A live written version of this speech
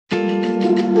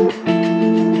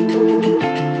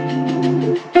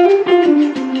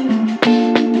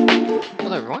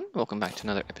welcome back to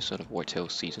another episode of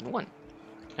Wartales Season 1.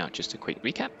 Now, just a quick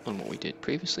recap on what we did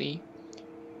previously.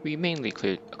 We mainly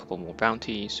cleared a couple more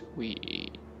bounties.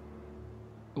 It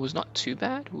was not too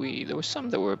bad. There were some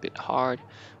that were a bit hard.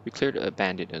 We cleared a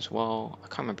bandit as well. I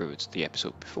can't remember if it's the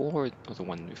episode before or the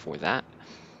one before that.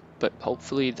 But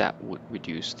hopefully that would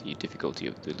reduce the difficulty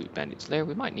of the loot bandits lair.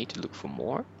 We might need to look for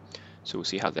more, so we'll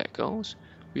see how that goes.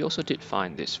 We also did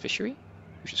find this fishery,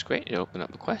 which is great. It opened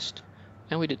up a quest.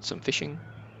 And we did some fishing.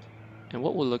 And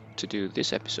what we'll look to do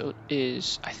this episode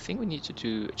is, I think we need to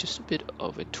do just a bit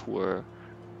of a tour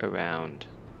around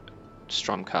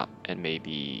Drombach, and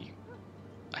maybe,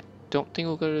 I don't think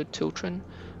we'll go to Tiltron,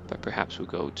 but perhaps we'll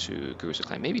go to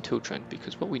Jerusalem, maybe Tiltron,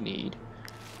 because what we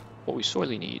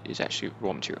sorely need is actually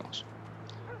raw materials.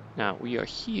 Now we are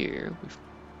here, we've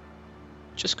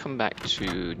just come back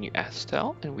to New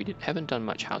Astel, and we haven't done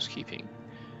much housekeeping.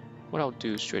 What I'll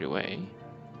do straight away,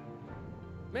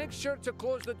 make sure to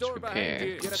close the door behind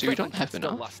you. So we don't have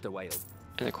enough, and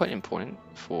they're quite important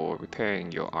for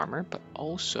repairing your armor, but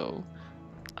also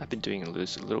I've been doing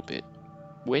this a little bit.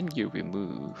 When you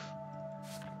remove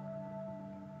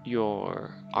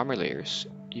your armor layers,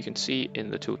 you can see in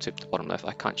the tooltip at the bottom left,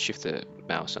 I can't shift the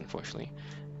mouse unfortunately,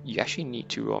 you actually need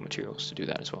 2 raw materials to do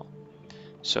that as well.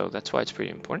 So that's why it's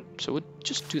pretty important. So we'll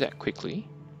just do that quickly.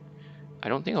 I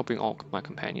don't think I'll bring all my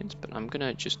companions, but I'm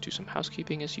gonna just do some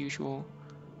housekeeping as usual.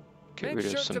 Get rid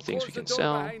of some things we can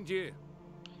sell.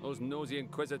 Those nosy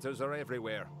inquisitors are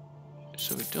everywhere.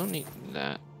 So we don't need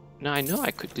that. Now I know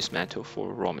I could dismantle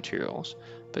for raw materials,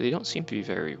 but they don't seem to be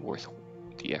very worth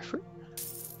the effort.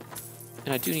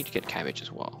 And I do need to get cabbage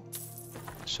as well,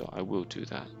 so I will do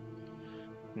that.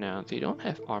 Now they don't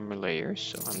have armor layers,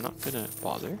 so I'm not gonna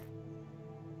bother.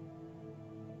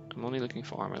 I'm only looking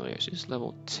for armor layers. It's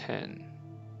level 10.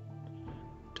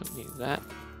 Don't need that,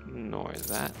 nor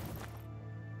that.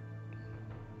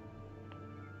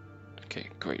 Okay,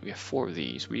 great. We have 4 of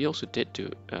these. We also did do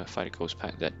fight a ghost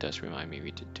pack. That does remind me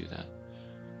we did do that.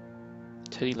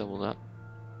 Teddy leveled up.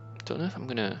 Don't know if I'm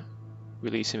gonna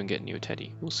release him and get a new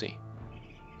Teddy. We'll see.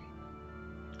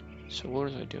 So what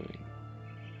was I doing?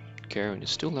 Garen is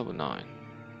still level 9,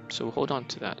 so we'll hold on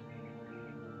to that.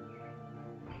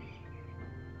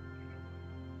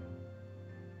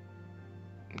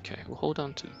 Okay, we'll hold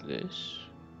on to this.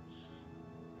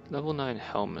 Level 9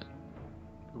 helmet,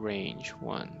 range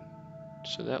 1.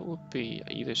 So that would be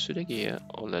either Sudagia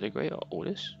or Leathergrey or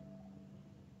Otis.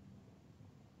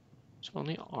 So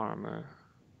only armor.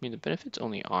 I mean, the benefit's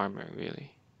only armor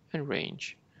really, and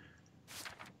range,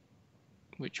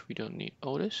 which we don't need.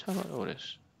 Otis? How about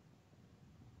Otis?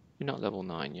 We're not level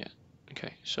 9 yet.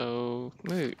 Okay, so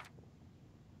maybe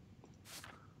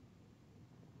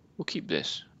we'll keep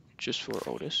this just for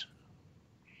Otis.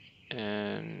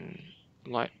 And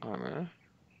light armor,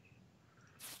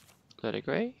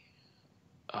 Leathergrey.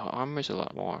 Armor is a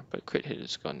lot more, but crit hit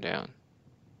has gone down.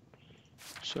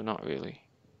 So not really.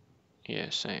 Yeah,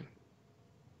 same.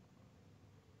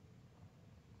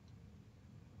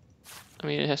 I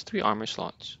mean, it has 3 armor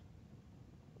slots.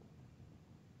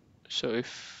 So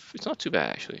if it's not too bad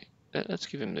actually. Let's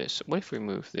give him this. What if we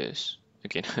remove this?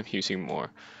 Again, I'm using more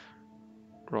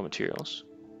raw materials.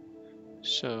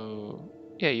 So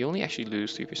yeah, you only actually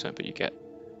lose 3%, but you get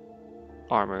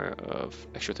armor of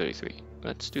extra 33.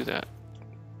 Let's do that.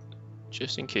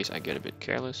 Just in case I get a bit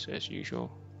careless, as usual.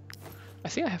 I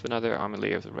think I have another armor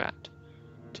layer of the rat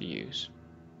to use.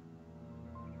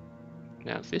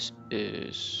 Now this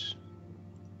is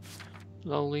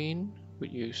Laolein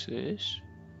would use this,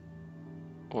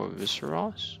 or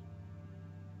Viseros.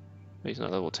 He's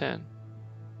not level 10.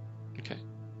 Okay,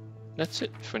 that's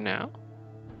it for now.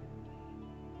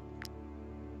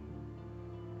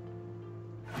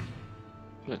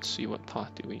 Let's see what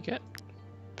path do we get.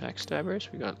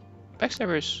 Backstabbers, we got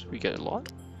Backstabbers, we get a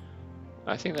lot.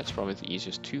 I think that's probably the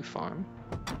easiest to farm.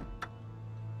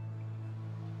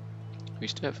 We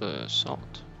still have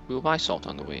salt. We'll buy salt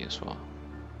on the way as well,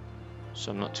 so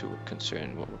I'm not too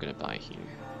concerned what we're going to buy here.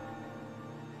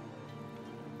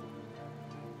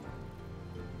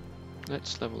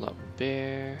 Let's level up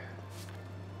Bear.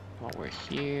 While we're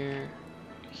here,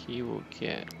 he will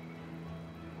get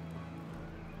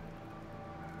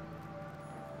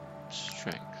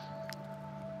strength.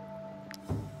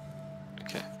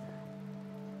 Okay.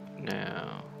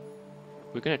 Now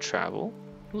we're gonna travel.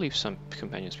 We'll leave some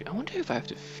companions behind. I wonder if I have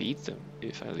to feed them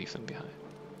if I leave them behind.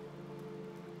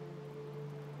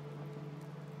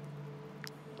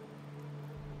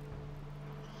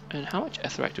 And how much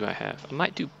Etherite do I have? I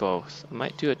might do both. I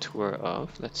might do a tour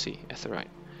of, let's see, Etherite.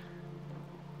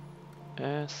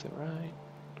 Etherite.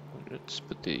 Let's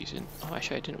put these in. Oh,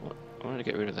 actually I didn't want, I wanted to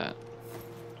get rid of that.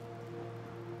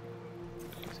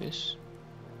 this.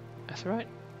 Aetheryte,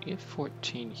 you have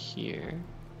 14 here.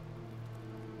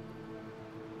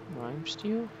 Rime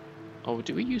steel? Oh,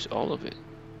 did we use all of it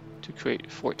to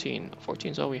create 14?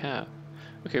 14 is all we have.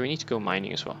 Okay, we need to go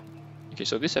mining as well. Okay,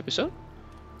 so this episode,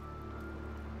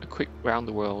 a quick round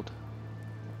the world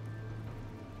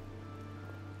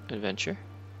adventure,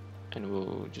 and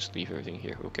we'll just leave everything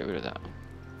here. We'll get rid of that one.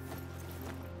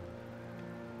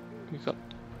 We've got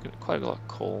quite a lot of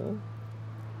coal.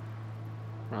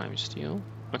 Rime steel.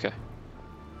 Okay.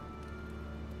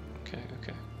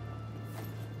 Okay.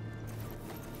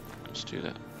 Let's do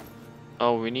that.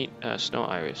 Oh, we need snow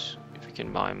iris. If we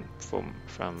can mine from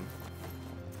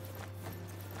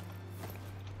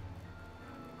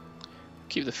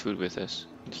keep the food with us.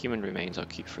 The human remains I'll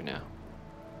keep for now.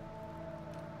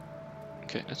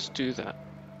 Okay, let's do that.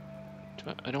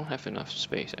 I don't have enough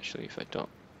space actually if I don't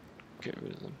get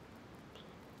rid of them.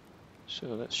 So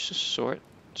let's just sort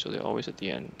so they're always at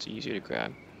the end. It's easier to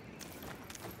grab.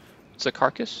 It's the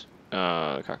carcass?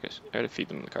 The carcass. I gotta feed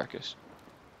them the carcass.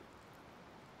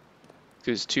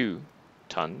 Because 2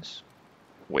 tons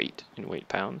weight in weight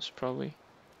pounds probably.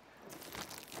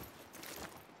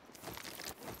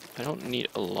 I don't need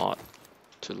a lot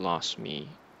to last me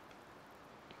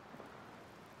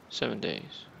 7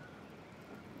 days.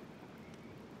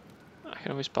 I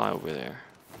can always buy over there.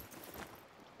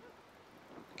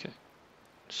 Okay,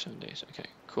 7 days. Okay,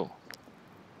 cool.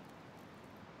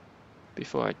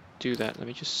 Before I do that, let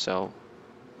me just sell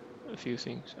a few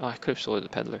things. Oh, I could have sold the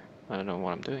peddler. I don't know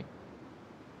what I'm doing.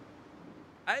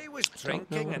 I was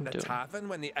drinking in the tavern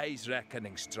when the Eye's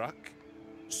reckoning struck.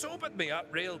 Sobered me up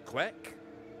real quick.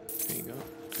 There you go.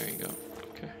 There you go.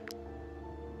 Okay.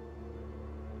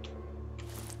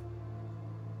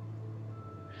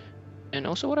 And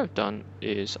also what I've done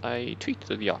is I tweaked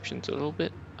the options a little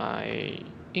bit. I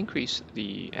increased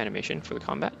the animation for the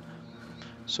combat.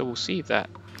 So we'll see if that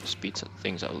speeds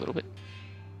things up a little bit.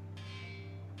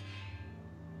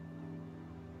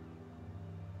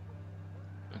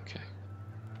 Okay.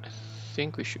 I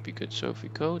think we should be good. So if we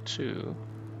go to...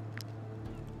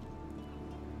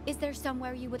 Is there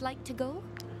somewhere you would like to go?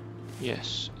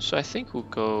 Yes. So I think we'll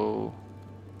go...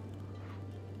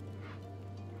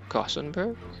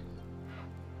 Gothenburg.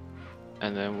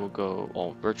 And then we'll go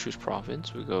all Virtues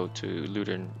Province, we'll go to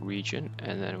Luton Region,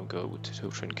 and then we'll go to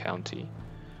Totran County,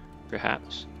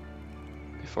 perhaps,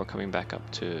 before coming back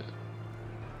up to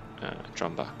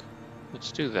Drombach.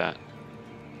 Let's do that.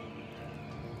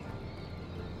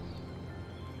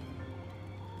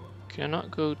 Can I not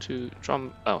go to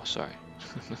oh, sorry,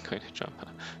 I'm not going to Drombach.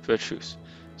 Virtues.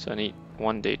 So I need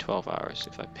 1 day, 12 hours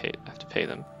if I have to pay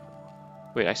them.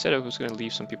 Wait, I said I was going to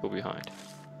leave some people behind.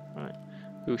 All right.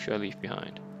 Who should I leave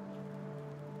behind?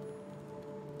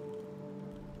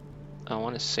 I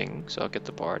want to sing, so I'll get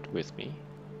the bard with me.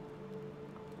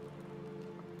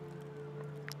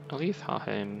 I'll leave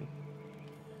Hahem.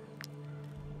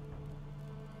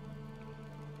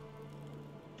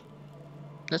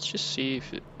 Let's just see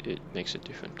if it makes a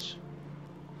difference.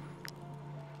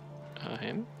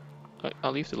 Hahem.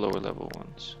 I'll leave the lower level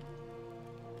ones.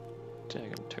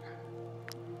 Daganter.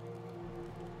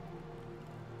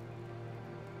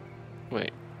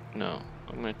 Wait, no.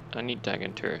 I need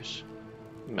Daganter's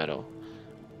metal.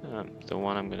 The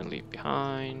one I'm gonna leave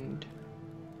behind.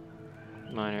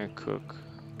 Miner, cook,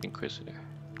 inquisitor.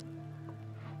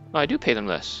 Oh, I do pay them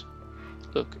less.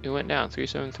 Look, it went down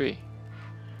 373.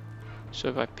 So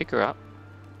if I pick her up,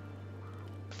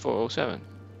 407.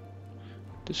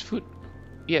 Does food?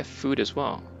 Yeah, food as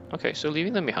well. Okay, so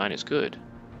leaving them behind is good.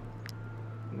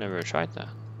 Never tried that.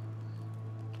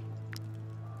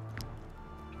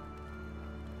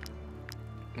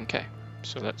 Okay,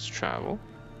 so let's travel.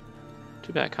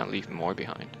 Too bad I can't leave more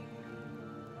behind.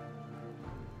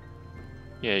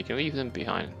 Yeah, you can leave them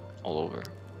behind all over.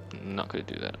 I'm not gonna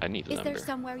do that. I need the number. Is there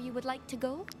somewhere you would like to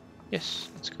go?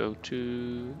 Yes, let's go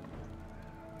to...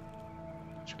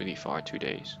 It's really far, 2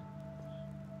 days.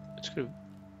 Let's go to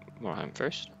Morheim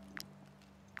first.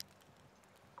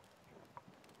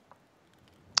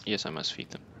 Yes, I must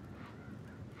feed them.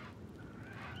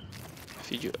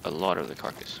 Feed you a lot of the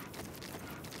carcass.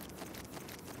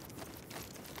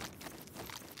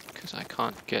 Because I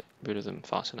can't get rid of them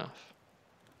fast enough.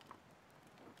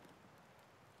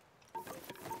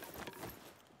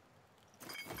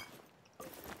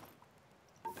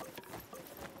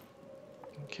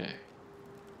 Okay.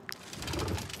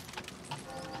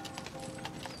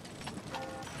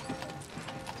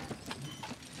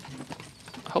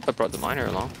 I hope I brought the miner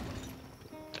along.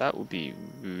 That would be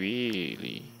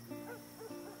really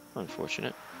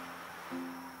unfortunate.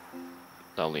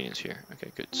 Laolein is here.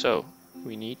 Okay, good. So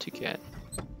we need to get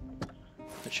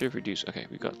That should have reduced. Okay,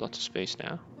 we've got lots of space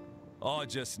now. I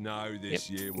just know this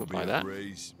year will we'll be buy a that.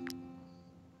 breeze.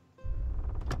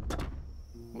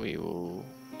 We will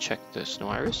check the snow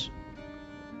iris.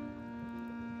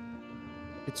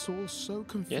 It's all so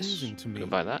confusing to me. We'll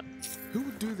buy that. Who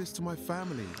would do this to my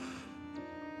family?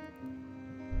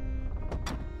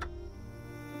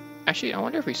 Actually, I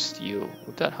wonder if we steal.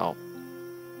 Would that help?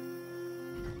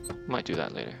 Might do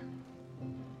that later.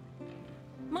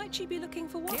 Might you be looking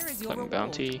for what? Here is your Collecting reward.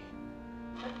 bounty.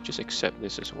 Just accept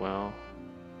this as well.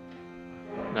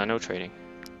 No, no trading.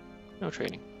 No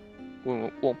trading. We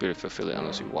won't be able to fulfill it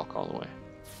unless we walk all the way.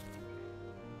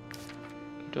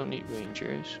 Don't need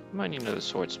rangers. Might need another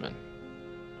swordsman.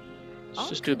 Let's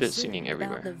just do a bit of singing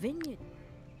everywhere. The vineyard.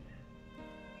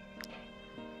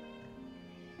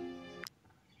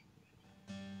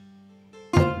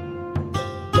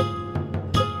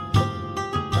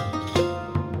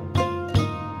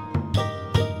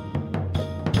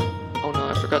 Oh no,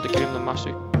 I forgot to give him the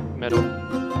master medal.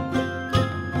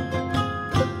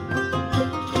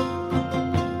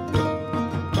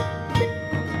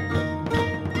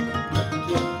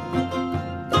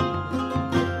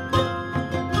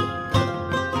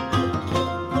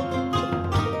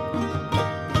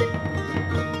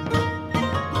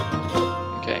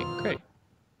 Okay, great.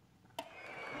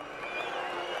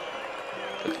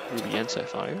 Got the ruby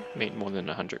sapphire, made more than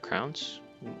 100 crowns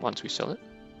once we sell it.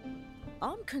 I'm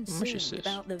How much is concerned this?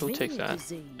 about the We'll take vineyard that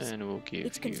disease. and we'll give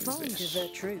It's you confined this. to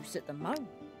Vertruce at the moment.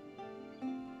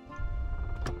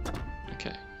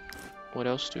 Okay. What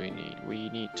else do we need? We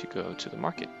need to go to the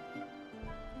market.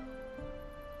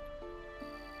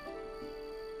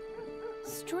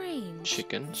 Strange.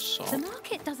 Chicken, The salt,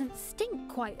 market doesn't stink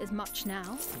quite as much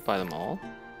now. buy them all.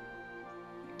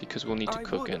 Because we'll need to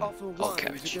cook in all to cabbage,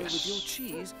 go with your yes.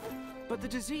 cheese, but the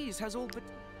disease has all but...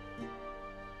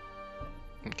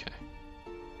 Okay.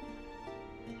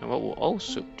 And what we'll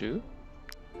also do,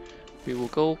 we will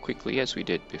go quickly as we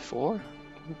did before.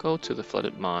 We'll go to the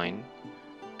flooded mine,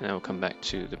 and then we'll come back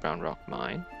to the brown rock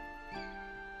mine.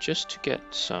 Just to get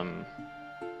some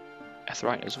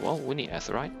aetheryte as well. We need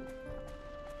aetheryte.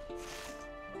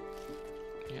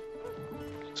 Yep.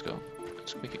 Let's go.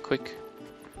 Let's make it quick.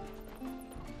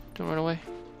 Don't run away.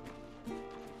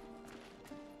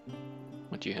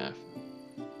 What do you have?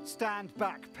 Stand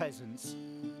back, peasants.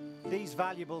 These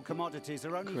valuable commodities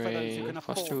are only for those who Great. can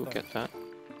afford Foster will them. get that.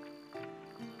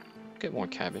 Get more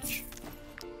cabbage.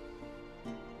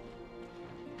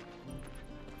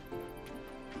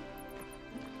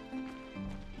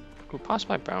 We'll pass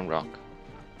by Brown Rock.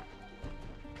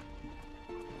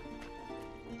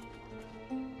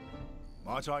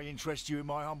 Might I interest you in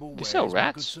my humble They wares, sell my good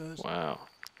rats? sirs? Wow.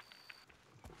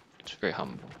 It's very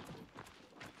humble.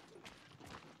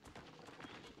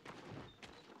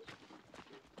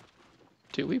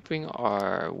 Did we bring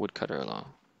our woodcutter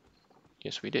along?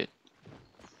 Yes, we did.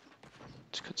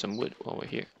 Let's cut some wood while we're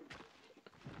here.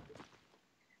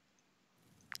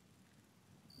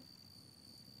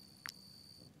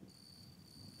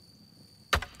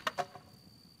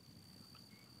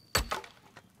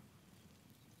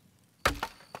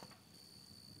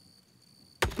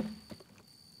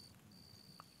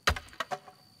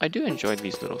 I do enjoy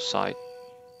these little side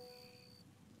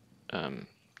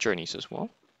journeys as well.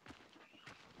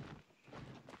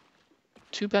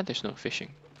 Too bad there's no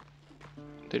fishing.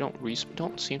 They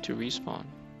don't seem to respawn.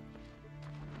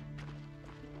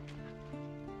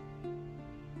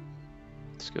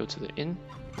 Let's go to the inn.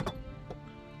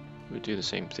 We'll do the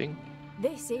same thing.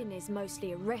 This inn is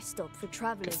mostly a rest stop for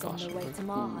travellers on their way to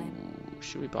Marheim. Ooh,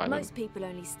 should we buy them? Most people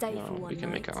only stay for No, one we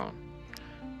can night. make our own.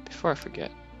 Before I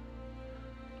forget,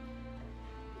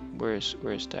 where's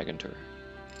Dagantur?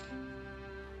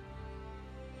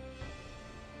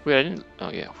 Wait, I didn't.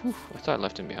 Oh yeah, whew, I thought I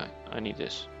left him behind. I need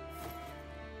this.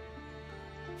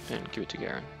 And give it to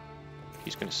Garen.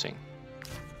 He's gonna sing.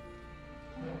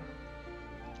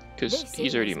 Because This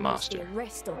he's inn already is a mostly master. a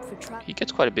rest stop for tra- He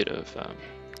gets quite a bit of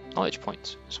knowledge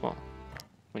points as well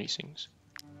when he sings.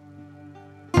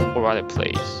 Or rather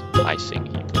plays. I sing,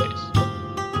 he plays.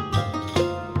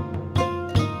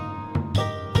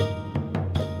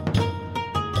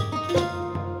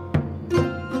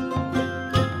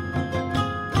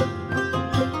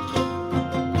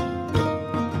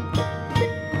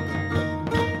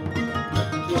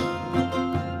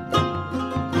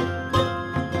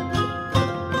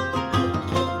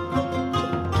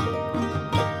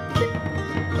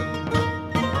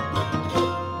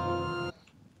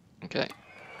 Okay.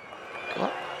 Go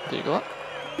up. Did it go up?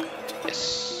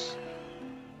 Yes.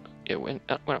 It went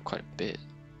up quite a bit.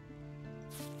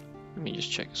 Let me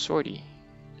just check. Sortie.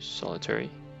 Solitary.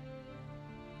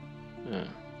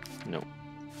 No.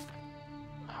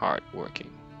 Hard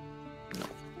working. No.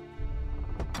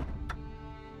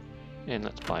 And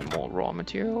let's buy more raw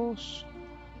materials.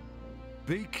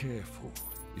 Be careful.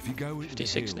 If you go into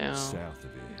 56 the hills now. south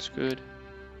of here. That's good.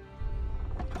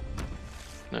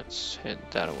 Let's head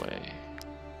that away.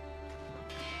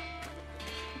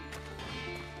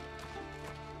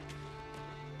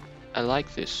 I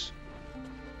like this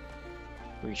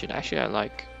region. Actually, I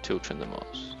like Tiltren the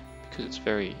most because it's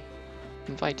very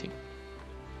inviting.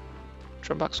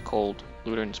 Drombach's cold,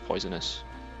 Lutheran's poisonous.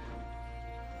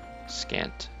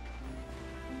 Scant.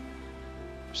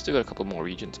 Still got a couple more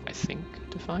regions, I think,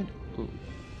 to find. Ooh.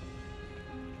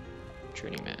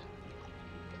 Journeyman.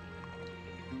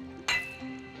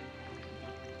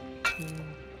 2,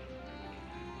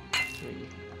 3,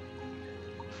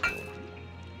 4,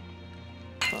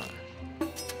 5.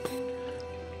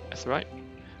 That's right.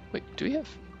 Wait, do we have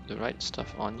the right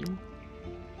stuff on you?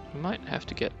 We might have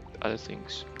to get other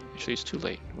things. Actually, it's too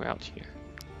late. We're out here.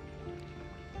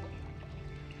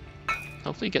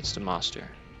 Hopefully he gets the master.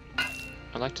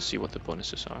 I'd like to see what the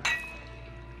bonuses are.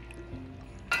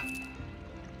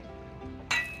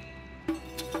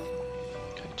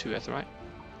 Okay, 2 Etherite.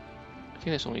 I think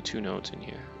there's only 2 nodes in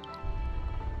here.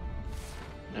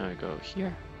 Now I go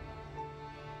here.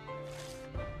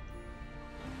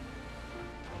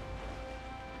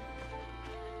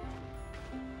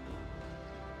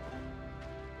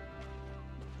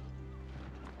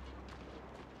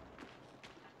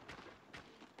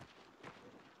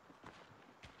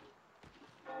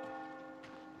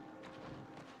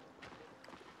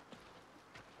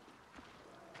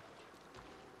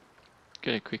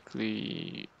 Gonna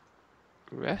quickly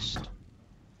rest.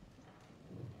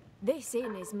 This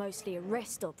inn is mostly a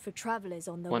rest stop for travellers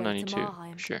on their way to 192,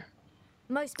 Marheim. sure.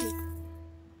 Most people...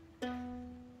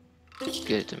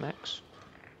 Get it to max.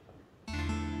 And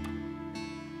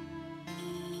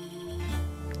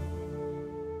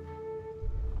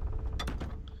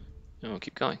we'll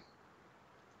keep going.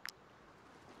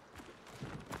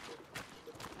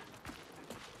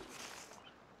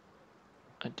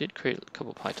 I did create a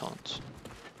couple pythons.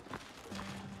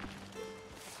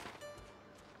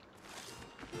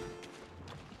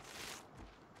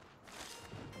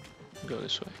 Go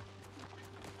this way.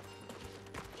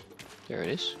 There it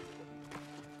is.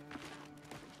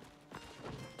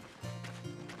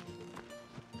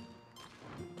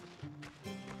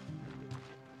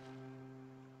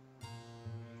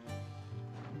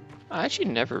 I actually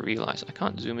never realized, I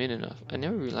can't zoom in enough, I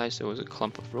never realized there was a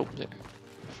clump of rope there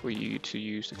for you to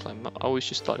use to climb up. I always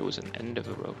just thought it was an end of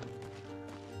a rope.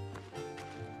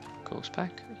 Ghost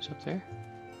pack is up there.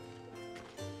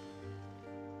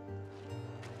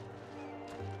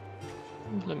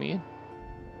 Let me in.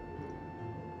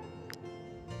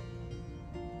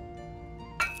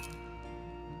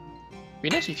 Be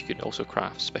nice if you could also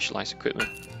craft specialized equipment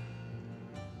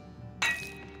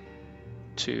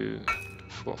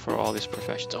for all these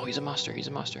professions. Oh, he's a master. He's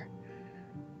a master.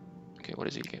 Okay, what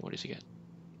does he get? What does he get?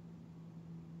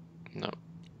 No.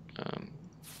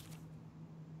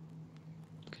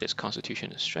 Look at his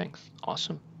constitution and strength.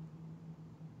 Awesome.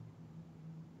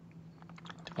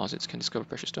 Deposits can discover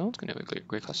precious stones. Can have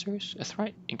great clusters.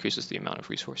 Etherite increases the amount of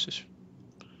resources.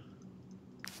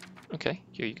 Okay,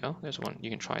 here you go. There's one. You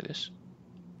can try this.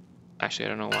 Actually, I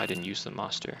don't know why I didn't use the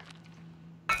master.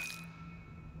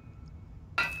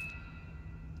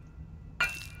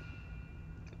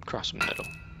 Cross metal.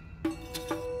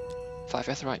 5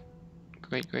 Etherite.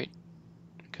 Great, great.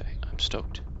 Okay, I'm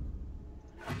stoked.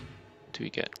 Do we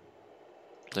get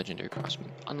legendary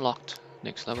craftsman? Unlocked.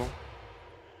 Next level.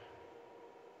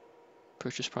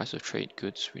 Purchase price of trade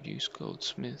goods. Reduce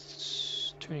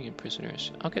goldsmiths. Turning in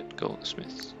prisoners. I'll get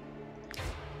goldsmiths.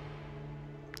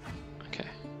 Okay.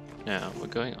 Now we're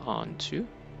going on to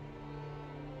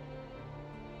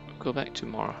go back to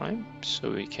Marheim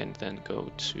so we can then go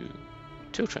to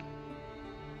Tiltren.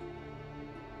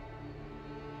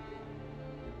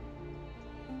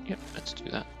 Yep, let's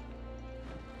do that.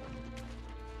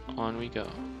 On we go.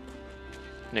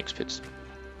 Next pit stop.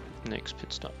 Next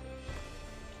pit stop.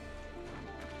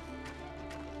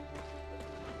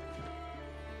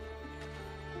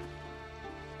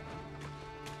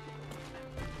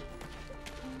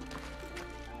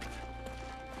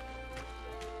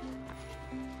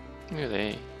 Where are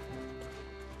they?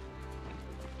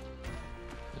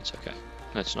 It's okay.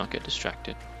 Let's not get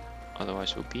distracted.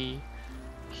 Otherwise we'll be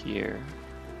here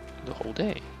the whole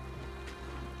day.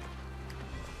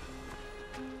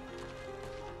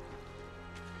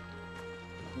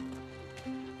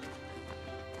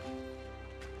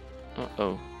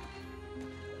 Uh-oh.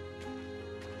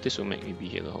 This will make me be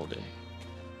here the whole day.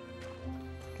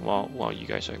 while you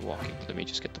guys are walking. Let me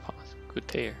just get the path. Good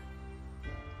there.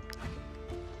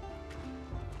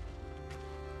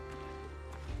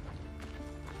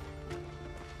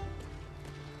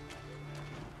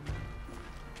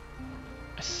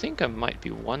 I think I might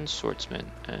be one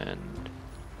swordsman and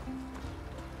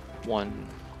one.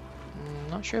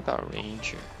 Not sure about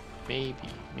ranger. Maybe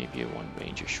a one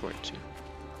ranger short too.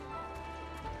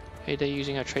 Hey, they're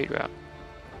using our trade route.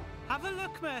 Have a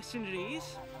look,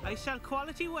 mercenaries. I sell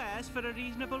quality wares for a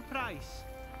reasonable price.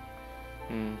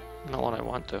 Not what I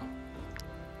want though.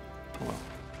 Oh, well.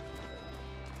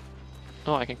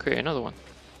 Oh, I can create another one.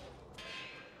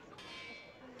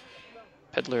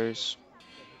 Peddlers.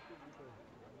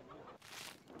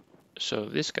 So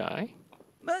this guy.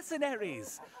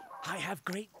 Mercenaries, I have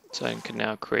great. So I can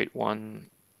now create one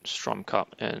Stromkop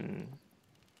and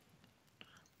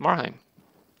Marheim.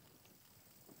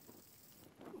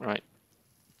 Right.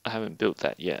 I haven't built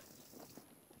that yet.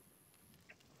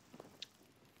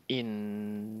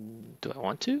 Do I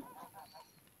want to?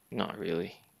 Not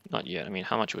really. Not yet. I mean,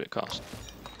 how much would it cost?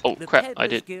 Oh crap, I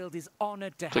did. Guild is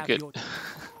honored to Click have it. your...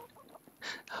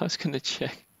 I was gonna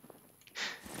check.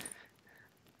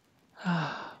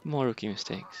 More rookie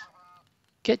mistakes.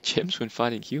 Get gems when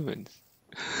fighting humans.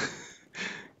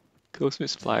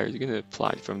 Goldsmith's pliers are gonna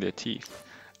apply from their teeth,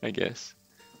 I guess.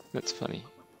 That's funny.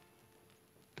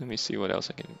 Let me see what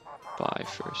else I can buy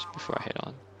first before I head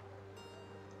on.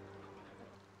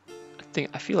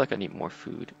 I feel like I need more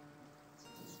food.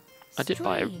 I did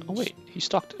buy. Oh wait, he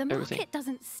stocked the everything. market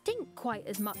doesn't stink quite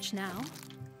as much now.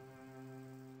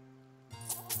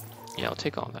 Yeah, I'll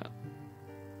take all that.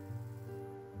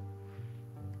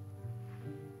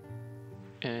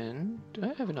 And do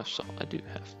I have enough salt? I do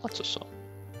have lots of salt.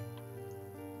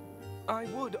 I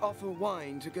would offer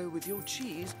wine to go with your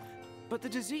cheese, but the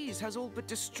disease has all but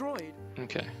destroyed.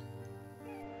 Okay.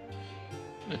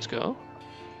 Let's go.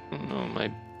 Oh no,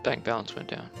 my bank balance went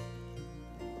down.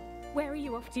 Where are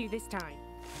you off to this time?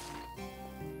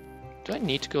 Do I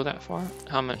need to go that far?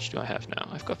 How much do I have now?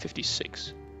 I've got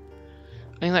 56.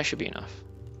 I think that should be enough.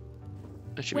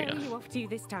 That should be enough. Where are you off to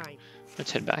this time?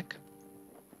 Let's head back.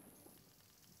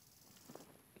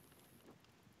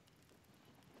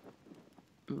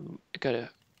 Ooh, I gotta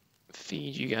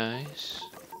feed you guys.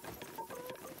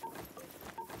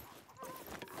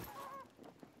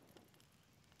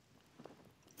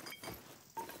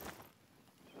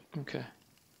 Okay.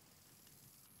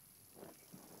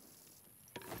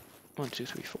 1, 2,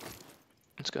 3, 4.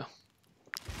 Let's go.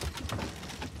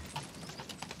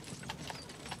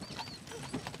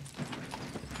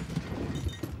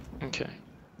 Okay.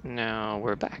 Now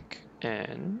we're back.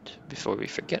 And before we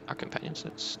forget our companions,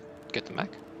 let's get them back.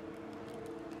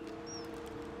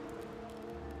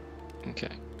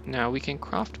 Okay. Now we can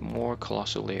craft more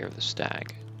colossal layer of the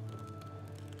stag.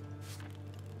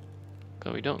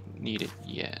 But we don't need it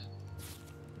yet.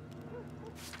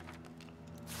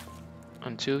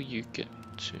 Until you get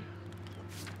to...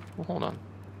 Well, hold on.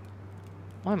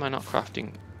 Why am I not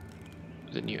crafting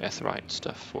the new Aetheryte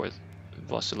stuff for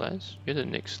Wartales? You're the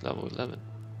next level 11.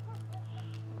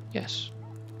 Yes.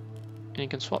 And you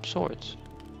can swap swords.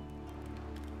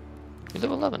 You're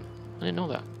level 11. I didn't know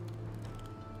that.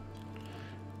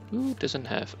 Who doesn't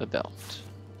have a belt?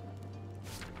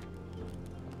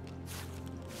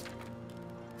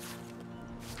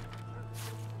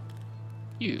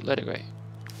 You, Lettergray.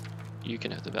 You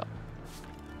can have the belt.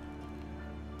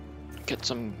 Get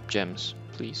some gems,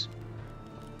 please.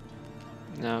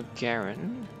 Now,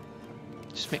 Garen,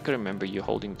 just make her remember you're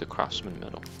holding the Craftsman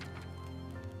medal.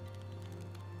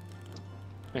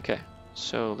 Okay,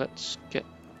 so let's get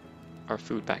our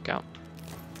food back out.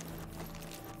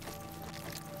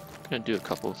 Gonna do a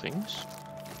couple of things.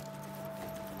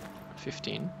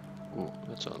 15. Ooh,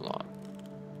 that's a lot.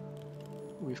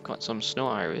 We've got some snow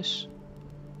iris.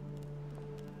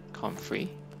 Comfrey.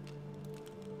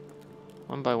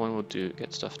 One by one we'll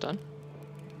get stuff done.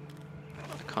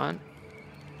 I can't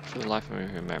for the life of me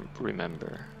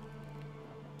remember.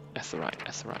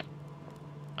 Aetheryte.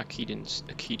 Arcadian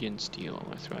steel,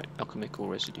 Aetheryte, alchemical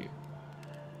residue.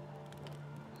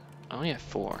 I only have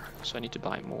 4, so I need to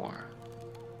buy more.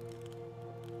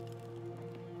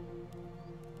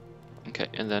 Okay,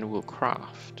 and then we'll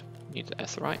craft. Need the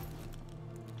Aetheryte.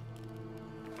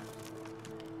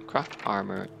 Craft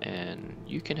armor, and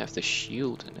you can have the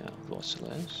shield now,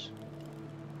 Wartales.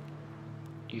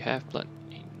 You have blood,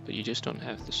 but you just don't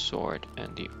have the sword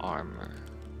and the armor.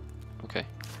 Okay.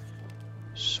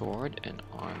 Sword and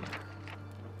armor.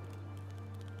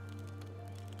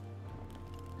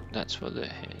 That's for the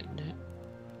head.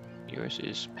 Yours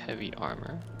is heavy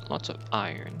armor. Lots of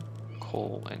iron,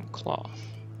 coal, and cloth.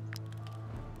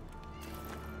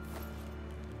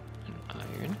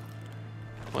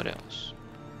 What else?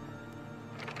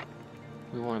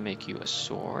 We want to make you a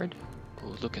sword.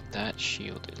 Oh, look at that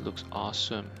shield. It looks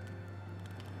awesome.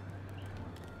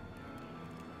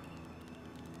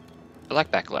 I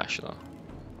like backlash though.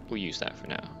 We'll use that for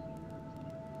now.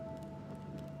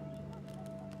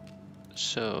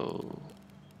 So,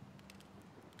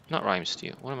 not rhyme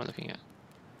steel. What am I looking at?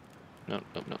 No.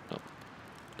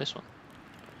 This one.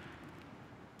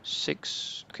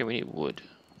 6. Okay, we need wood.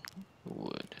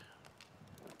 Wood.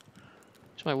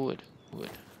 Where's my wood? Wood.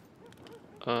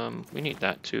 We need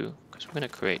that too, because we're gonna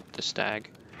create the stag.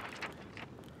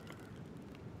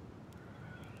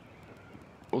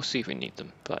 We'll see if we need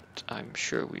them, but I'm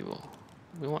sure we will.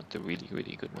 We want the really,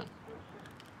 really good one.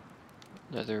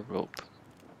 Leather, rope.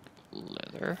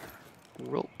 Leather,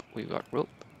 rope. We've got rope.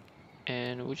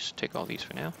 And we'll just take all these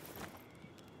for now.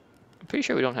 I'm pretty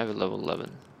sure we don't have a level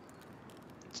 11.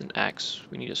 It's an axe.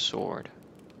 We need a sword.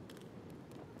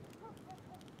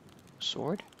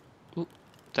 Sword? Ooh,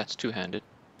 that's two-handed.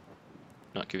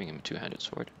 Not giving him a two-handed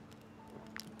sword.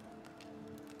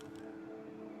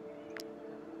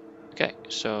 Okay,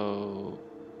 so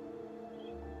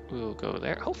we'll go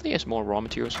there. Hopefully he has more raw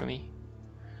materials for me.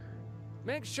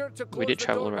 Make sure to close We did the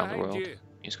travel door around the behind world. you.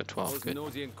 He's got 12. Those Good.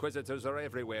 nosy inquisitors are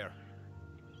everywhere.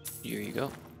 Here you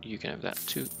go. You can have that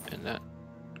too, and that.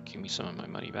 Give me some of my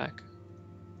money back.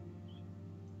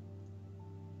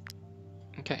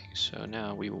 Okay, so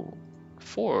now we will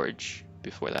forge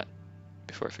before that.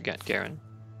 Before I forget, Garen,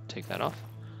 take that off.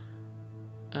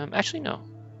 Actually, no.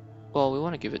 Well, we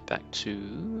want to give it back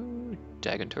to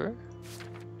Dagantur.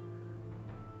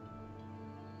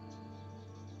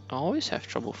 I always have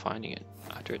trouble finding it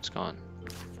after it's gone.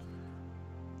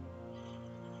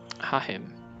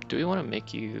 Hahim, do we want to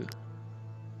make you...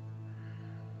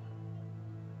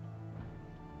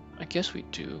 I guess we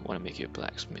do want to make you a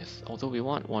blacksmith, although we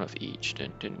want one of each,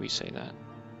 didn't we say that?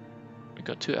 We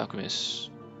got 2 alchemists,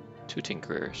 2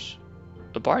 tinkerers.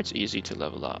 The bard's easy to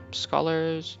level up.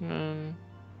 Scholars,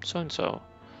 so and so.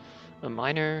 A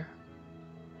miner.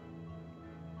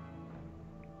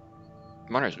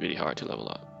 Miner's really hard to level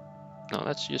up. No,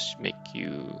 let's just make you...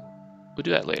 We'll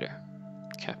do that later.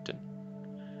 Captain.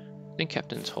 I think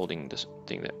Captain's holding this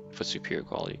thing that for superior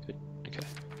quality. Good. Okay.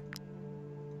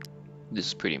 This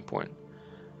is pretty important.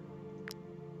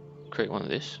 Create one of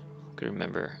this. Good,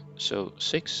 remember. So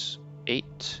 6,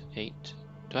 8, 8.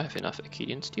 Do I have enough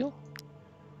Akkadian steel?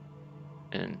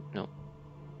 And no.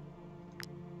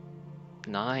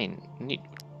 9.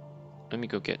 Let me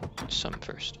go get some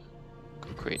first. Go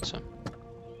create some.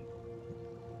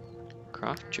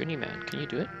 Craft journeyman. Can you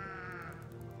do it?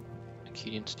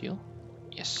 Akkadian steel.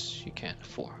 Yes, you can.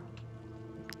 4.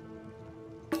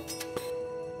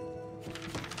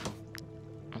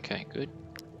 Okay, good.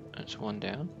 That's 1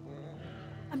 down.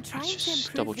 I'm trying Let's to just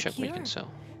improve double the check what you cure, can sell.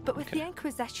 but with Okay. the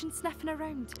Inquisition sniffing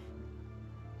around.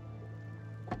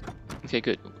 Okay,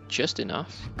 good. Just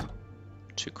enough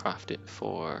to craft it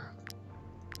for...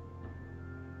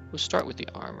 We'll start with the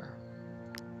armor.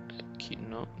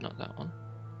 No, not that one.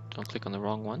 Don't click on the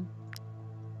wrong one.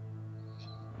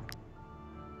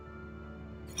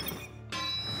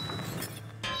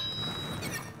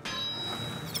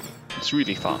 It's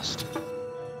really fast.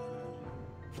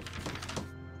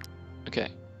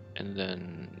 Okay, and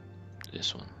then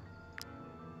this one.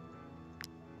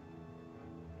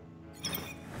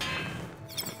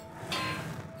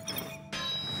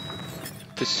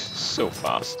 This is so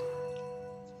fast.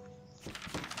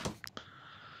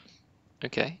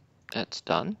 Okay, that's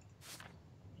done.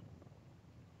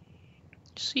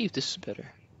 See if this is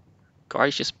better. Guard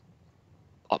is just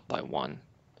up by 1.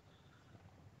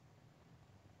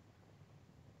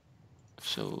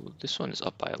 So this one is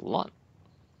up by a lot.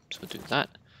 So do that.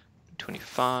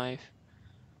 25.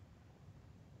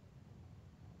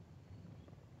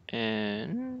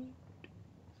 And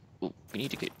ooh, we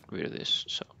need to get rid of this,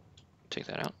 so take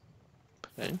that out.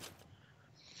 Put that in.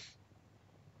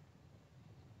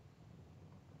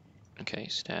 Okay,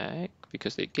 stack,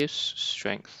 because it gives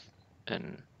strength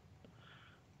and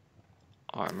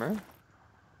armor.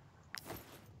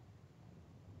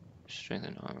 Strength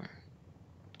and armor.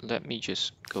 Let me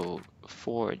just go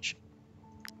forge.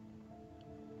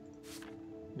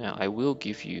 Now I will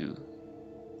give you...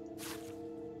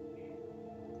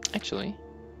 Actually,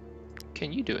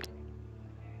 can you do it?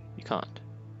 You can't.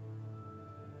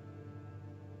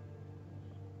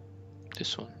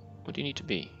 This one. What do you need to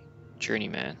be?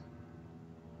 Journeyman.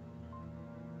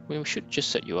 We should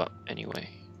just set you up anyway.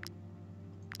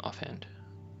 Offhand.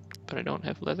 But I don't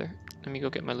have leather. Let me go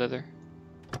get my leather.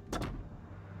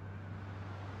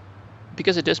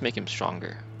 Because it does make him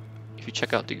stronger. If you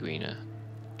check out the Greener,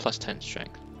 plus 10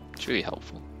 strength. It's really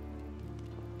helpful.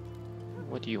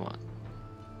 What do you want?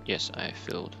 Yes, I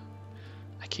filled.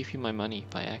 I gave you my money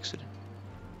by accident.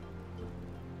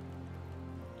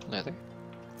 Leather.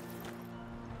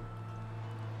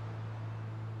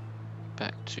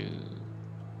 Back to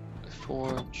the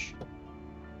forge.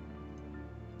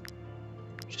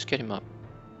 Just get him up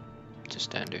to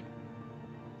standard.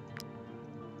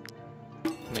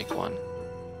 Make one.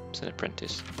 It's an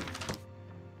apprentice.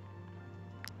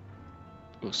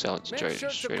 We'll sell it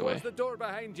straight away. The door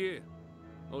behind you.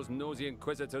 Those nosy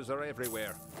inquisitors are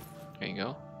everywhere. There you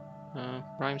go.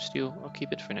 Rhyme steel. I'll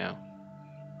keep it for now.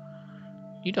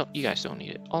 You guys don't need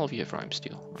it. All of you have rhyme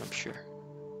steel, I'm sure.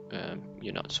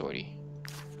 You're not swordy.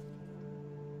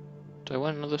 Do I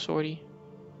want another swordy?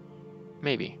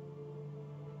 Maybe.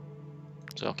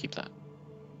 So I'll keep that.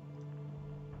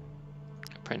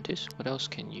 Apprentice. What else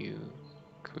can you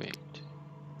create?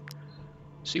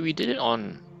 See, we did it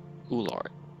on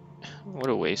Ullard. What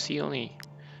a waste. He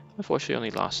unfortunately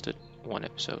only lasted one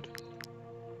episode.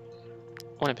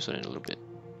 One episode in a little bit.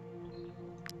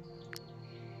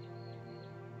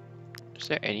 Is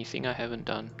there anything I haven't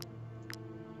done?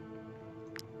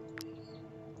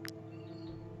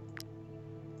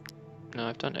 No,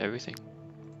 I've done everything.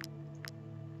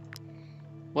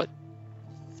 What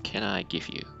can I give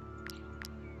you?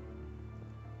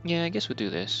 Yeah, I guess we'll do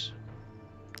this.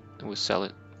 And we'll sell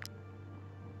it.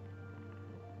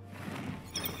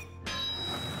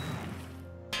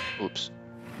 Oops.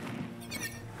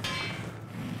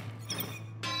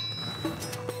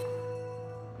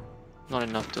 Not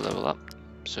enough to level up,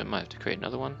 so I might have to create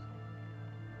another one.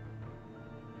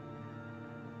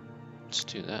 Let's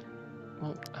do that.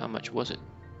 Well, how much was it?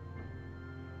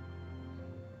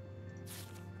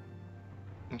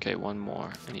 Okay, one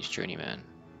more, and he's journeyman,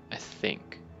 I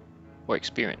think. Or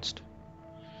experienced.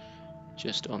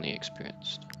 Just only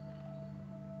experienced.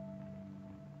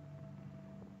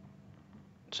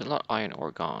 It's a lot iron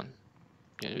ore gone.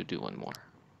 Yeah, we'll do one more.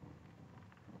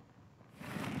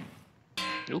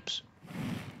 Oops.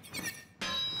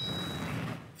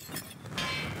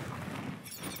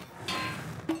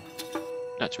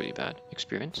 That's really bad.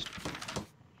 Experienced.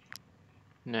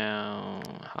 Now,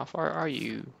 how far are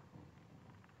you?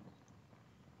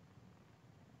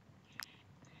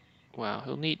 Wow,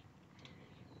 he'll need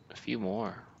a few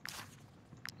more.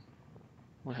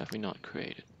 What have we not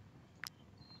created?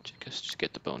 Just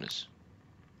get the bonus.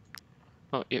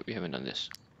 Oh, yeah, we haven't done this.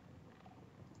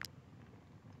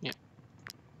 Yeah.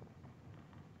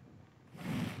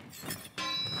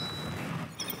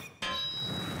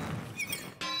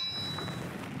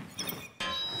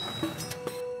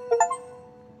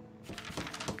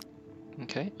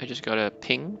 Okay, I just got a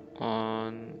ping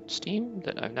on Steam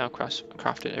that I've now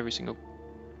crafted every single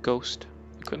ghost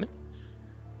equipment.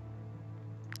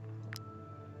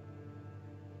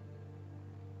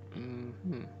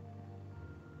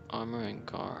 Armor and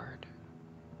guard.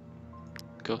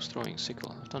 Ghost throwing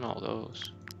sickle. I've done all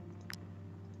those.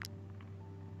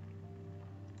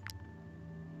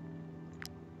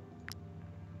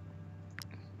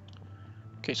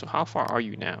 Okay, so how far are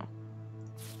you now?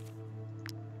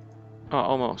 Oh,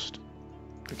 almost.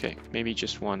 Okay, maybe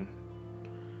just one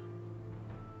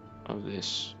of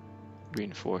this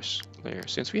reinforced layer.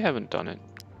 Since we haven't done it,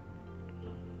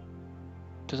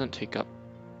 doesn't take up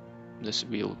this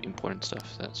real important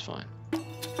stuff. That's fine.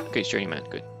 Okay, it's journeyman.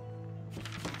 Good.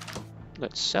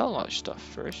 Let's sell our stuff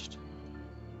first.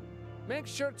 Make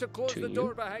sure to close the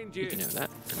door behind you. You can have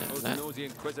that and that. Those nosy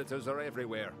inquisitors are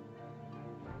everywhere.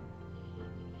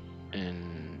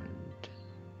 And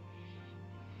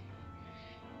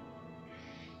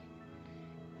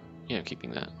yeah, I'm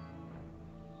keeping that.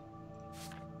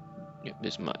 Yep,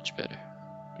 this is much better.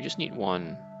 We just need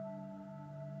one.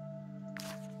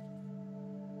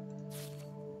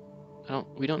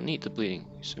 We don't need the bleeding.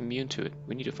 He's immune to it.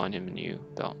 We need to find him a new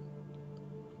belt.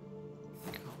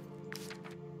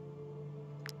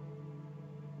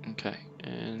 Okay,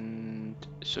 and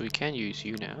so we can use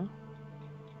you now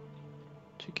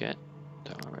to get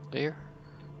the armor there.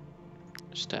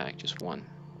 Stack just one.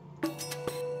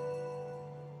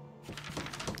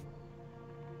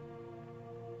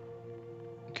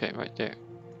 Okay, right there.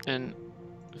 And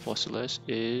Wartales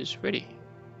is ready.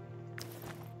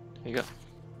 There you go.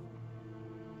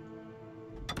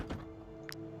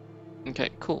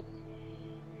 Okay, cool.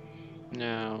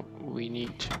 Now we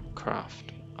need to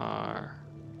craft our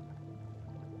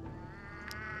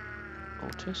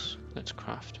Otis. Let's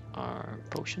craft our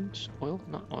potions. Oil?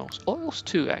 Not oils. Oils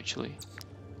too, actually.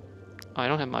 I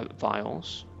don't have my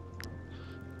vials.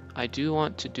 I do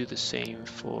want to do the same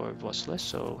for Wartales,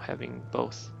 so having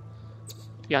both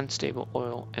the unstable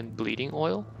oil and bleeding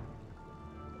oil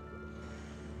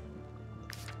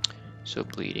So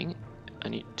bleeding. I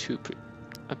need two,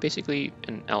 basically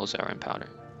an alizarin powder.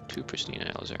 2 pristine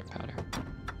alizarin powder.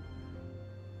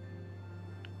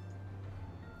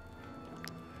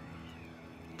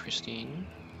 Pristine.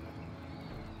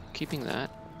 Keeping that.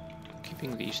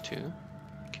 Keeping these two.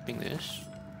 Keeping this.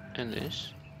 And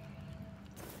this.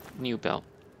 New belt.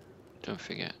 Don't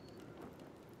forget.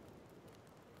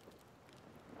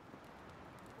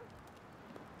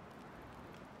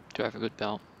 Do I have a good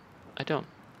belt? I don't.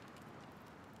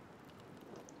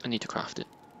 I need to craft it.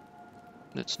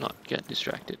 Let's not get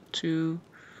distracted. 2.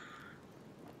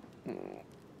 I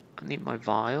need my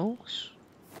vials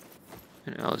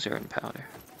and alizarin powder.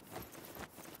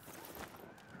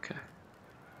 Okay.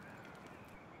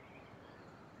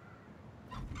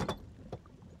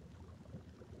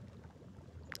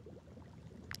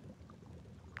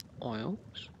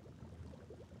 Oils.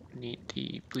 Need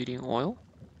the bleeding oil.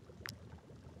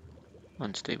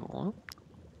 Unstable oil.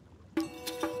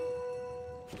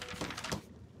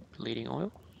 Bleeding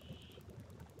oil.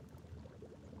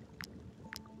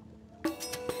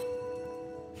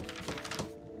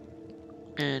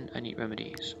 And I need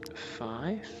remedies.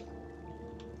 5.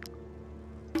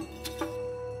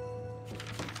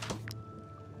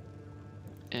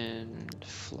 And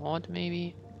flawed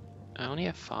maybe? I only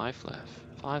have 5 left.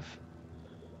 5.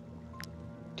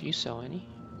 Do you sell any?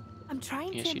 I'm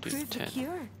trying Yes, to you do. improve the 10.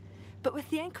 cure, but with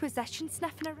the Inquisition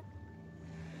sniffing around.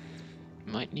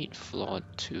 Might need flawed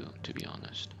too, to be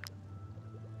honest.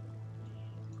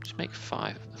 Just make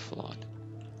 5 of the flawed.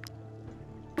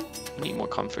 Need more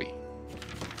comfrey.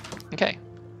 Okay.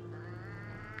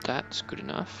 That's good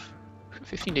enough.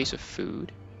 15 days of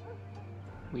food.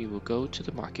 We will go to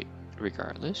the market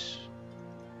regardless.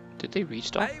 Did they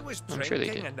restock? I was I'm sure they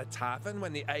drinking did. in the tavern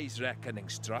when the A's reckoning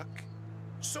struck.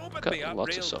 Sobered Got me up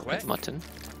lots real of salt. quick. Like mutton.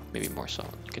 Maybe more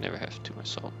salt. You can never have too much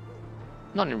salt.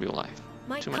 Not in real life.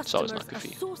 My Too much salt is customers not are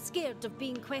good for you. so scared of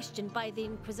being questioned by the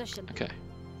Inquisition. Okay.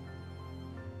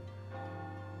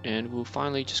 And we'll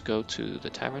finally just go to the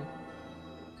tavern.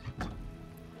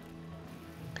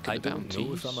 Pick up I the don't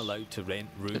know if bounties. I'm allowed to rent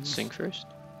rooms. Let's sing first.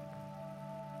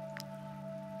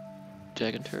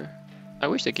 Jagantur. I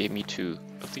wish they gave me 2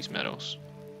 of these medals.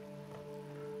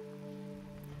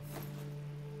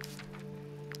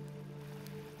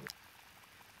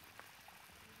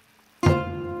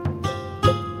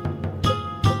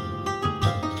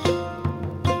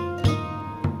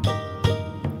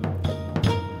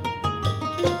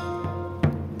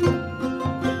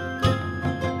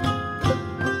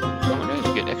 I wonder if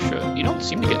you get extra. You don't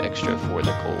seem to get extra for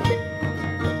the gold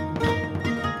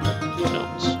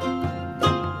notes.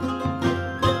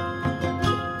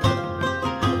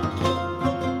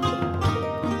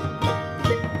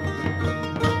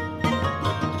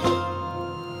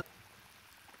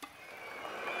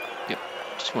 Yep,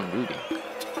 just 1 ruby.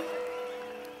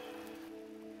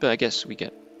 But I guess we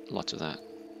get lots of that.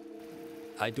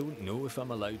 I don't know if I'm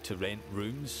allowed to rent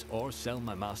rooms or sell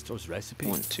my master's recipe.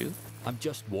 1, 2. I'm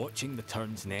just watching the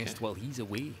turn's nest Okay. while he's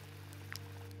away.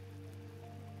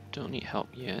 Don't need help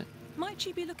yet. Might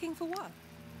she be looking for what?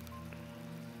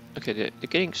 Okay, they're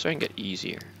starting to get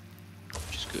easier,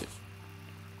 which is good.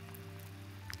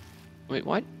 Wait,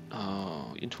 what?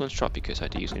 Oh, influence dropped because I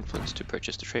had to use influence to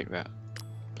purchase the trade route.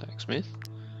 Blacksmith.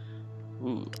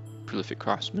 Ooh, prolific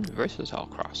craftsman, versatile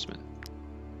craftsman.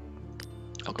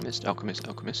 Alchemist, alchemist,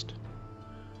 alchemist.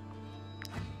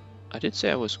 I did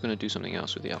say I was going to do something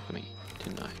else with the alchemy,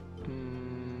 didn't I?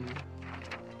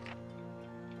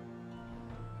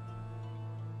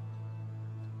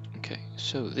 Okay,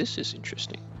 so this is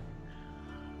interesting.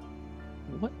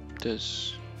 What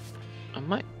does... I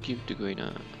might give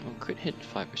Deguena a crit hit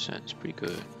 5%, it's pretty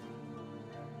good.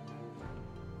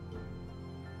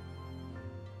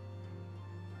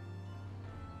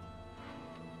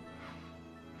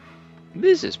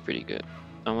 This is pretty good.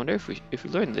 I wonder if we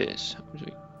learn this.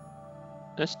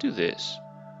 Let's do this.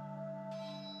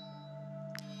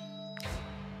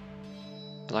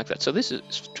 I like that. So this is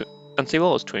unstable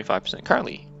oil is 25%.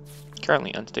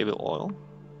 Currently unstable oil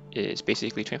is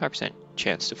basically 25%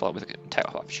 chance to fall with an attack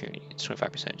of opportunity. It's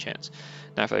 25% chance.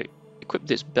 Now if I equip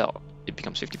this belt, it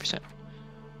becomes 50%.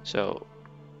 So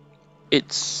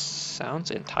it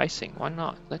sounds enticing. Why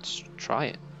not? Let's try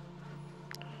it.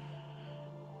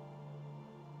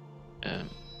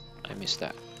 I missed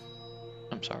that.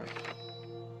 I'm sorry.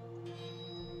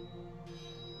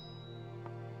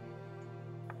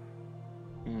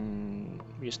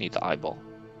 We just need the eyeball.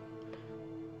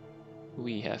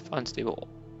 We have unstable.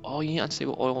 Oh, you need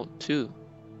unstable oil too.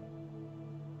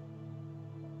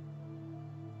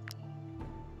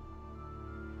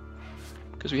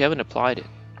 Because we haven't applied it.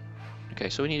 Okay,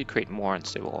 so we need to create more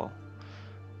unstable oil.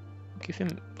 give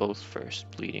him both first,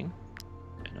 bleeding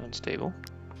and unstable.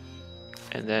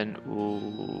 And then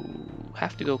we'll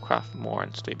have to go craft more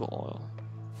unstable oil.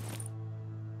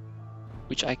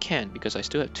 Which I can, because I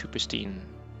still have 2 pristine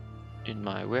in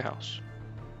my warehouse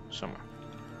somewhere.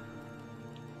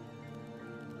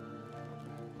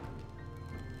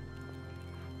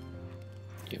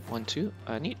 Yeah, 1, 2.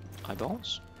 I need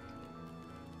eyeballs.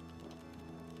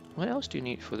 What else do you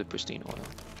need for the pristine oil?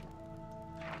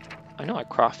 I know I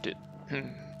crafted,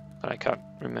 but I can't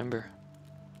remember.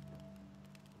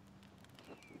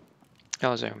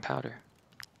 Alizarin powder.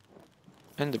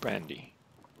 And the brandy.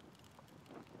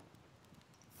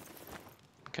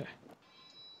 Okay.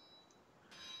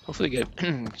 Hopefully get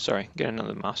sorry, get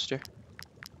another master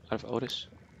out of Otis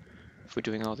if we're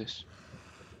doing all this.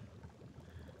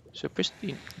 So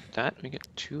pristine that, we get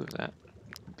 2 of that.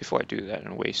 Before I do that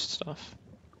and waste stuff.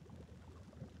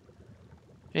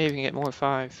 Hey, we can get more,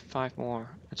 5 more.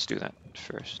 Let's do that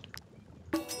first.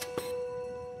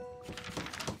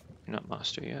 Not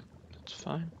master yet, that's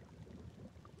fine.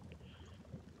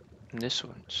 And this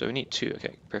one, so we need 2,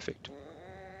 okay, perfect.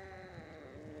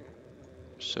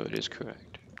 So it is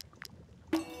correct.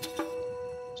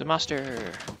 He's a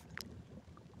master!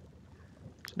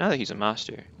 So now that he's a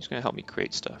master, he's gonna help me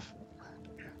create stuff.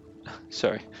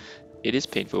 Sorry, it is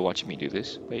painful watching me do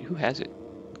this. Wait, who has it?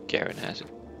 Garen has it.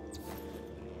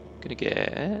 Gonna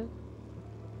get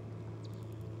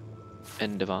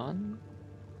Endevan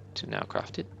to now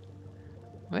craft it.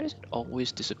 Why does it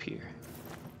always disappear?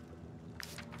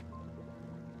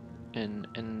 And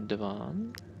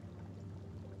Endevan,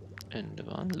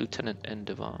 Lieutenant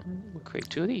Endevan will create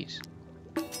 2 of these.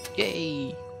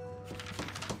 Yay!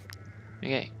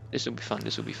 Okay, this will be fun.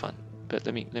 This will be fun. But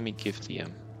let me give the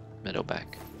metal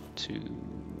back to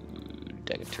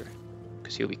Dagantur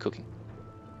because he'll be cooking.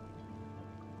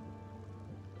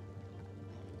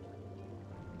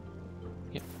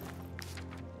 Yep.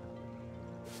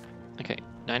 Okay.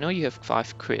 Now I know you have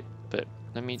 5 crit, but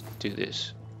let me do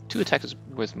this. 2 attacks is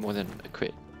worth more than a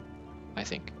crit, I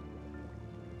think.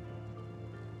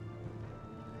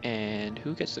 And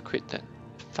who gets the crit then?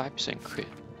 5% crit.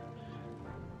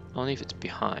 Only if it's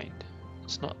behind.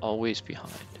 It's not always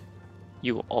behind.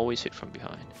 You will always hit from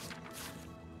behind.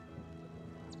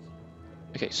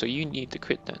 Okay, so you need the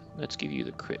crit then. Let's give you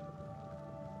the crit.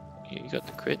 Here, you got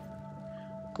the crit.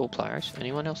 Gold pliers.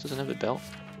 Anyone else doesn't have a belt?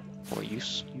 Or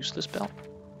useless belt?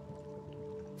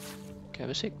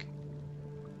 Kavasik?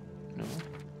 No.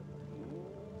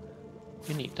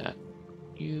 You need that.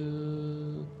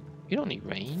 You don't need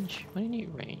range. Why do you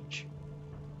need range?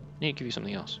 I need to give you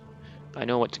something else. I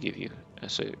know what to give you,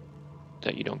 so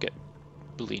that you don't get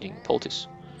bleeding poultice.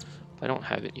 But I don't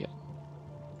have it yet.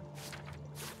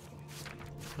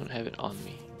 I don't have it on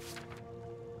me.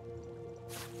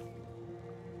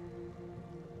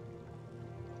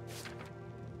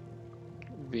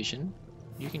 Vision.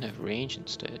 You can have range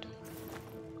instead.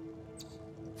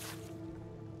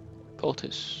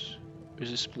 Poultice.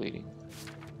 Resist bleeding.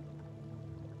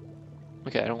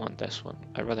 Okay, I don't want this one.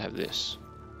 I'd rather have this.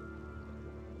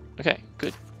 Okay,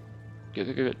 good.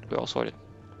 Good. We're all sorted.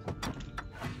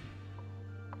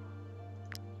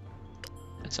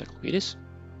 Encyclopedias.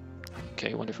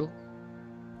 Okay, wonderful.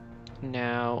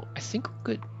 Now, I think we're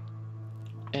good.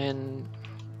 And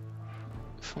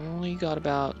we've only got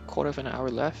about a quarter of an hour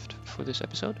left for this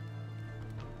episode.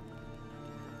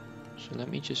 So let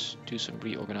me just do some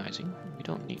reorganizing. We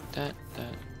don't need that.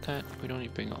 We don't need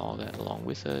to bring all that along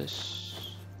with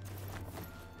us.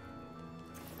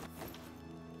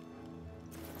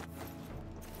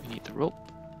 We need the rope.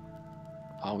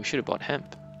 Oh, we should have bought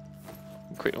hemp.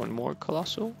 Create 1 more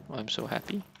colossal. I'm so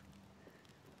happy.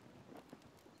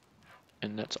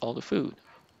 And that's all the food.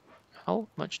 How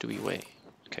much do we weigh?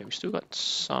 Okay, we still got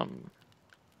some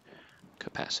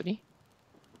capacity.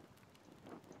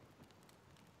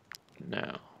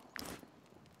 Now,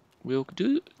 we'll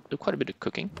do quite a bit of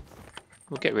cooking.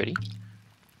 We'll get ready.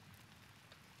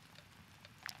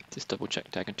 Just double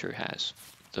check Dagantur has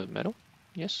the metal.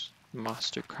 Yes,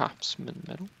 Master Craftsman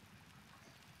metal.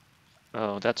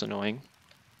 Oh, that's annoying.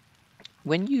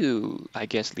 When you, I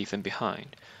guess, leave them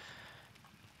behind,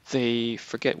 they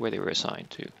forget where they were assigned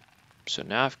to. So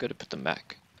now I've got to put them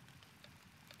back.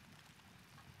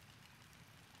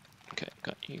 Okay,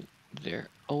 got you there.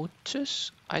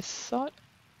 Otis, I thought.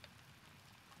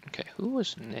 Okay, who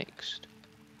was next?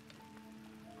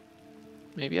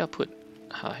 Maybe I'll put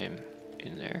him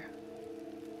in there.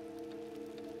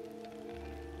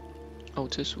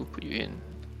 Otis, we'll put you in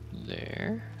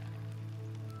there.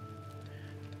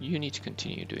 You need to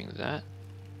continue doing that.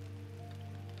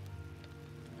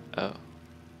 Oh.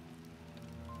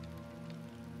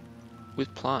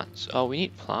 With plants. Oh, we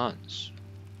need plants.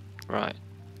 Right.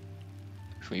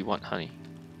 If we want honey.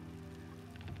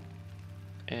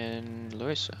 And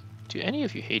Larissa. Do any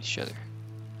of you hate each other?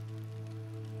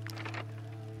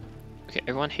 Okay,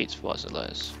 everyone hates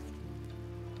Wartales.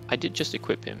 I did just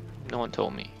equip him. No one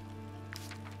told me.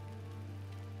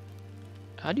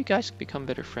 How do you guys become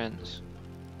better friends?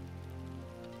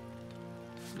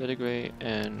 Lettigray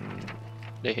and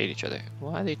they hate each other.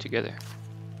 Why are they together?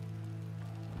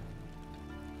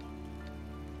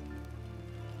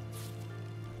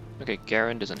 Okay,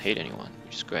 Garen doesn't hate anyone,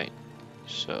 which is great.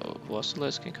 So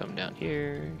Wartales can come down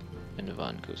here, and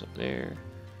Ivan goes up there.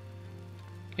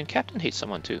 And Captain hates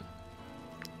someone too.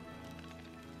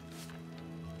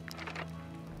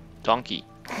 Donkey.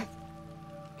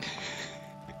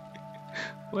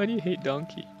 Why do you hate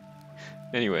Donkey?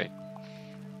 Anyway,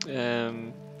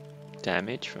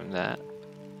 damage from that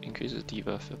increases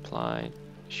debuff applied.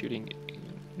 Shooting.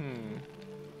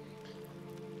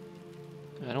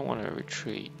 I don't want to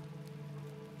retreat.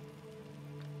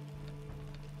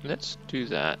 Let's do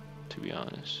that, to be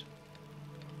honest.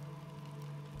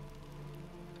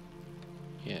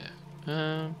 Yeah.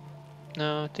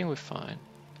 No, I think we're fine.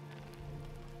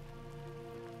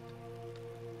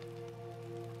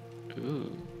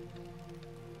 Ooh.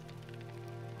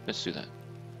 Let's do that.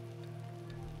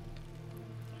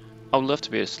 I would love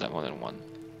to be able to select more than one.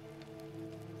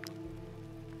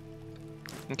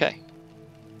 Okay.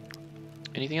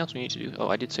 Anything else we need to do? Oh,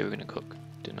 I did say we we're gonna cook,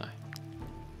 didn't I?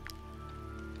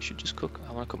 Should just cook.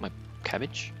 I want to cook my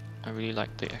cabbage. I really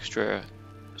like the extra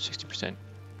 60%,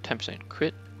 10%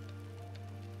 crit.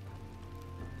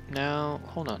 Now,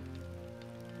 hold on.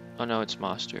 Oh no, it's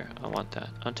master. I want that.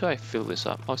 Until I fill this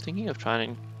up. I was thinking of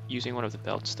trying using one of the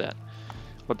belts that,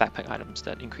 or backpack items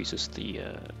that increases the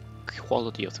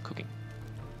quality of the cooking.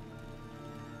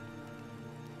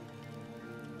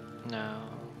 Now,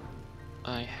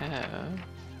 I have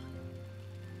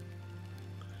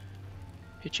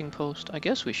pitching post. I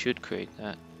guess we should create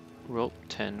that. Rope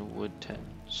 10, wood 10,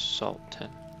 salt 10.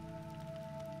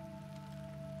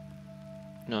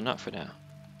 No, not for now.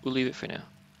 We'll leave it for now.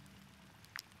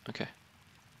 Okay.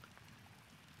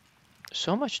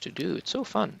 So much to do. It's so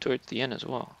fun towards the end as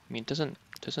well. I mean, it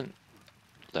doesn't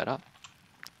let up.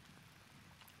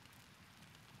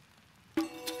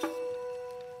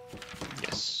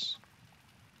 Yes.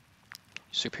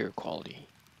 Superior quality.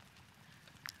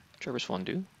 Trevor's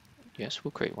fondue. Yes,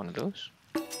 we'll create one of those.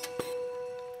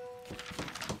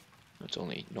 It's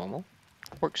only normal.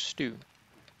 Pork stew.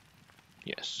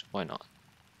 Yes, why not?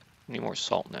 Need more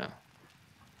salt now.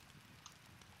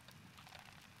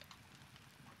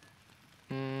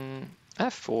 I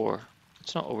have 4.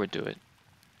 Let's not overdo it.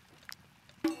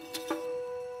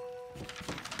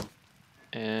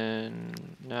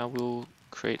 And now we'll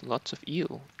create lots of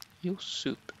eel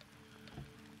soup.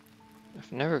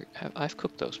 I've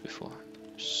cooked those before.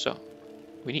 So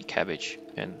we need cabbage,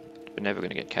 and we're never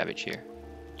gonna get cabbage here.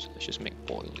 So let's just make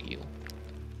boiled eel.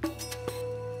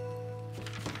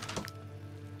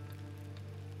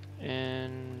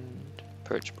 And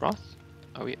perch broth.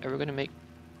 Are we ever gonna make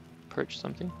perch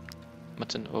something?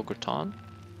 Mutton au gratin.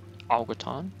 Au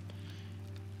gratin.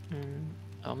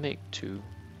 I'll make 2.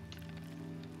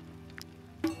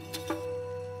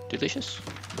 Delicious?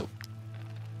 Nope.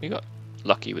 We got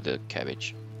lucky with the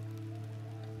cabbage.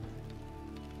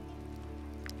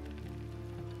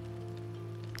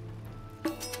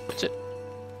 That's it.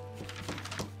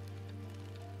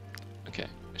 Okay,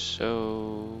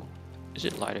 so is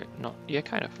it lighter? No, yeah,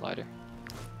 kind of lighter.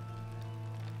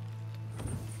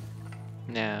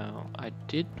 Now, I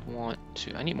did want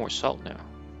to... I need more salt now.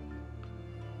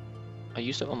 I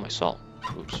used up all my salt.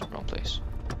 Oops, wrong place.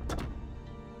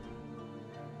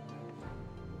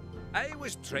 I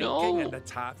was drinking in the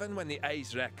tavern when the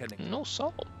A's reckoning. No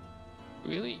salt.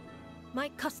 Really? My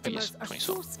customers are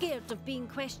so scared of being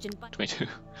questioned by... 22.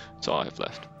 That's all I have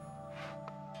left.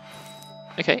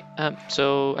 Okay,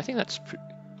 so I think that's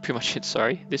pretty much it.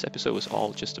 Sorry, this episode was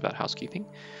all just about housekeeping.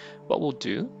 What we'll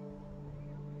do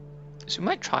is we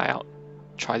might try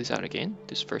this out again,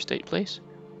 this first aid place.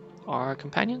 Our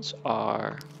companions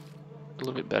are a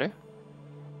little bit better.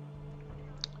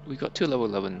 We got 2 level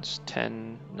 11s,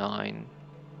 10, 9.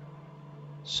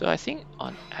 So I think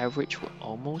on average we're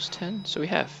almost 10. So we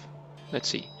have, let's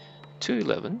see, 2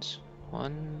 11s.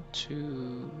 1,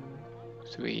 2,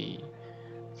 3,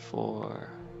 4.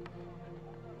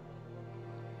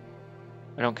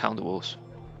 I don't count the wolves.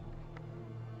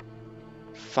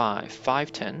 5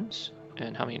 10s,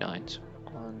 and how many 9s?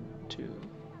 1, 2,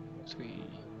 3,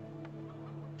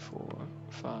 4,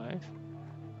 5,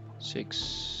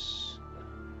 6.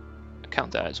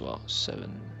 Count that as well.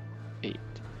 7, 8.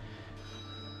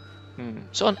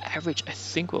 So on average, I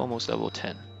think we're almost level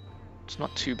 10. It's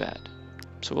not too bad.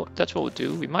 So that's what we'll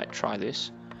do. We might try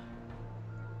this.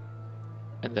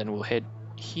 And then we'll head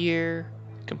here,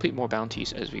 complete more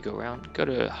bounties as we go around. Go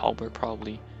to Halber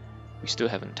probably. We still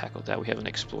haven't tackled that. We haven't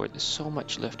explored. There's so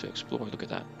much left to explore. Look at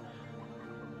that.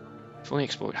 We've only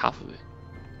explored half of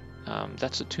it.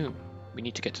 That's the tomb. We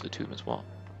need to get to the tomb as well.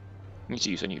 We need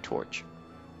to use a new torch.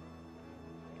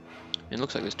 And it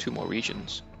looks like there's 2 more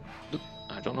regions. Look,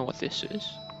 I don't know what this is.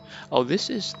 Oh, this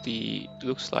is the,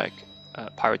 looks like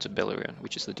Pirates of Beleriand,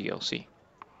 which is the DLC.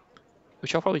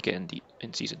 Which I'll probably get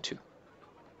in Season 2.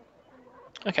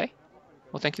 Okay,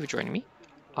 well thank you for joining me.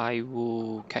 I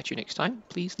will catch you next time.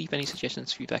 Please leave any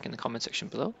suggestions, feedback in the comment section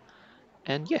below.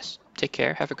 And yes, take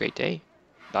care, have a great day.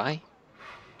 Bye.